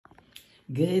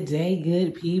Good day,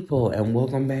 good people, and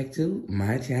welcome back to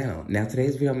my channel. Now,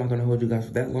 today's video, I'm not going to hold you guys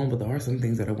for that long, but there are some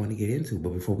things that I want to get into.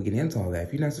 But before we get into all that,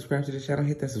 if you're not subscribed to the channel,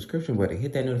 hit that subscription button,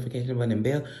 hit that notification button and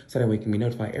bell, so that way you can be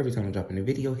notified every time I drop a new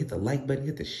video. Hit the like button,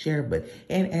 hit the share button,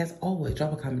 and as always,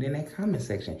 drop a comment in that comment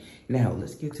section. Now,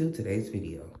 let's get to today's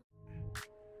video.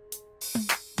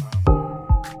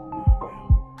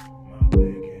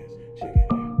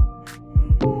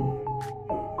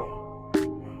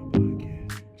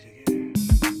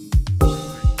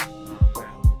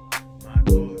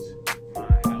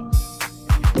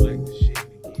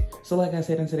 So like I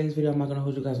said in today's video, I'm not going to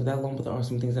hold you guys for that long, but there are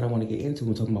some things that I want to get into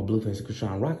when talking about Blueface and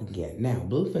Chrisean Rock again. Now,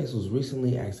 Blueface was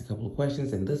recently asked a couple of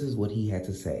questions, and this is what he had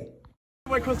to say.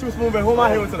 Wait, Chris, too smooth, man. Who am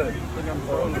I here with today?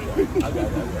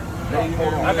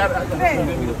 I got it.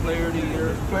 The player of the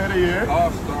year. Player of the year.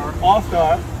 All-star.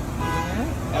 All-star.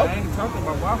 I ain't talking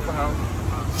about Waffle House.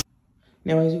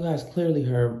 Now, as you guys clearly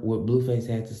heard what Blueface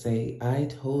had to say, I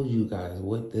told you guys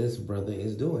what this brother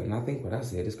is doing. And I think what I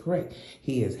said is correct.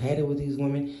 He has had it with these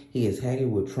women. He has had it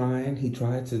with trying. He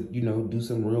tried to, do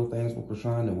some real things with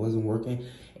Chrisean that wasn't working.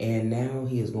 And now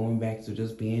he is going back to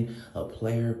just being a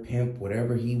player, pimp,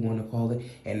 whatever he want to call it.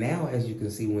 And now, as you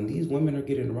can see, when these women are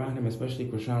getting around him, especially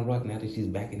Chrisean Rock, now that she's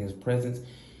back in his presence,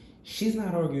 she's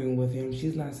not arguing with him.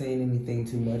 She's not saying anything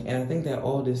too much. And I think that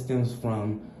all this stems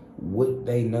from what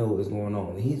they know is going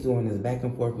on. He's doing this back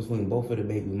and forth between both of the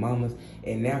baby mamas,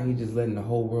 and now he's just letting the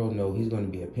whole world know he's going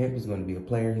to be a pimp, he's going to be a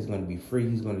player, he's going to be free,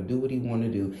 he's going to do what he want to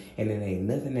do, and there ain't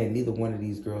nothing that neither one of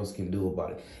these girls can do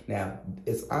about it. Now,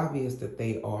 it's obvious that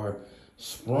they are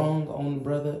sprung on the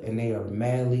brother, and they are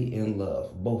madly in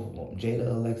love, both of them,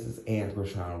 Jada Alexis and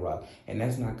Chrisean Rock, and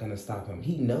that's not going to stop him.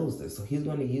 He knows this, so he's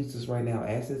going to use this right now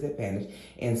as his advantage,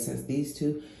 and since these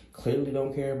two clearly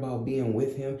don't care about being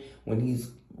with him when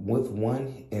he's with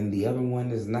one and the other one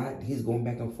is not, he's going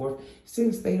back and forth.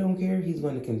 Since they don't care, he's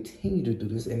going to continue to do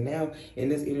this. And now in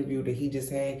this interview that he just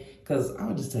had, because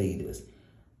I'll just tell you this,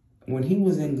 when he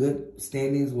was in good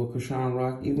standings with Chrisean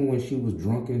Rock, even when she was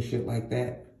drunk and shit like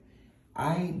that,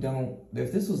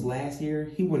 if this was last year,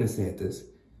 he wouldn't have said this.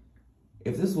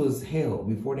 If this was hell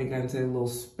before they got into a little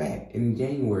spat in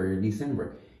January or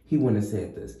December, he wouldn't have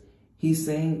said this. He's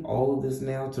saying all of this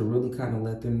now to really kind of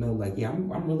let them know, like, yeah,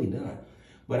 I'm really done.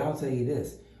 But I'll tell you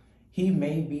this, he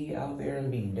may be out there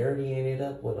and be dirtying it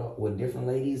up with different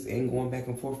ladies and going back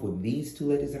and forth with these two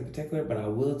ladies in particular, but I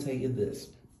will tell you this.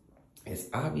 It's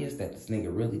obvious that this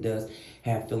nigga really does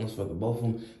have feelings for the both of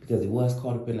them, because he was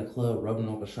caught up in the club rubbing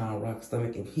on Chrisean Rock's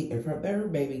stomach. If her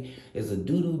baby is a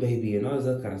doo-doo baby and all this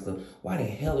other kind of stuff, why the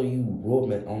hell are you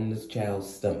rubbing on this child's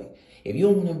stomach? If you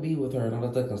don't want to be with her and all that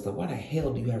other kind of stuff, why the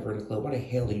hell do you have her in the club? Why the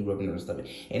hell are you rubbing her stomach?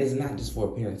 And it's not just for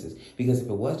appearances. Because if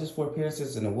it was just for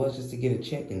appearances and it was just to get a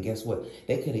check, then guess what?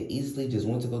 They could have easily just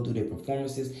went to go do their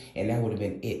performances, and that would have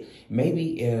been it.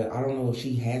 Maybe, I don't know if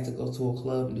she had to go to a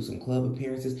club and do some club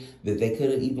appearances, that they could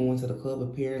have even went to the club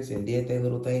appearance and did their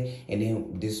little thing and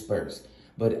then dispersed.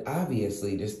 But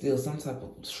obviously, there's still some type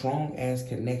of strong-ass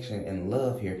connection and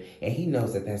love here, and he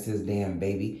knows that that's his damn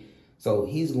baby. So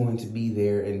he's going to be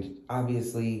there, and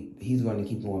obviously he's going to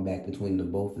keep going back between the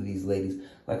both of these ladies.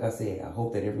 Like I said, I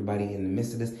hope that everybody in the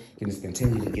midst of this can just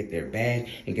continue to get their bag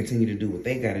and continue to do what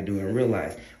they got to do and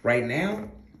realize right now,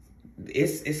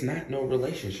 it's not no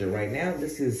relationship. Right now,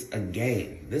 this is a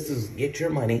game. This is get your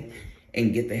money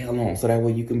and get the hell on, so that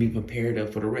way you can be prepared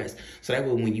up for the rest. So that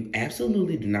way when you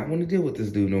absolutely do not want to deal with this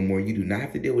dude no more, you do not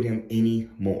have to deal with him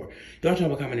anymore. Y'all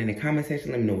drop a comment in the comment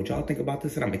section. Let me know what y'all think about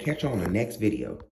this, and I'm going to catch y'all on the next video.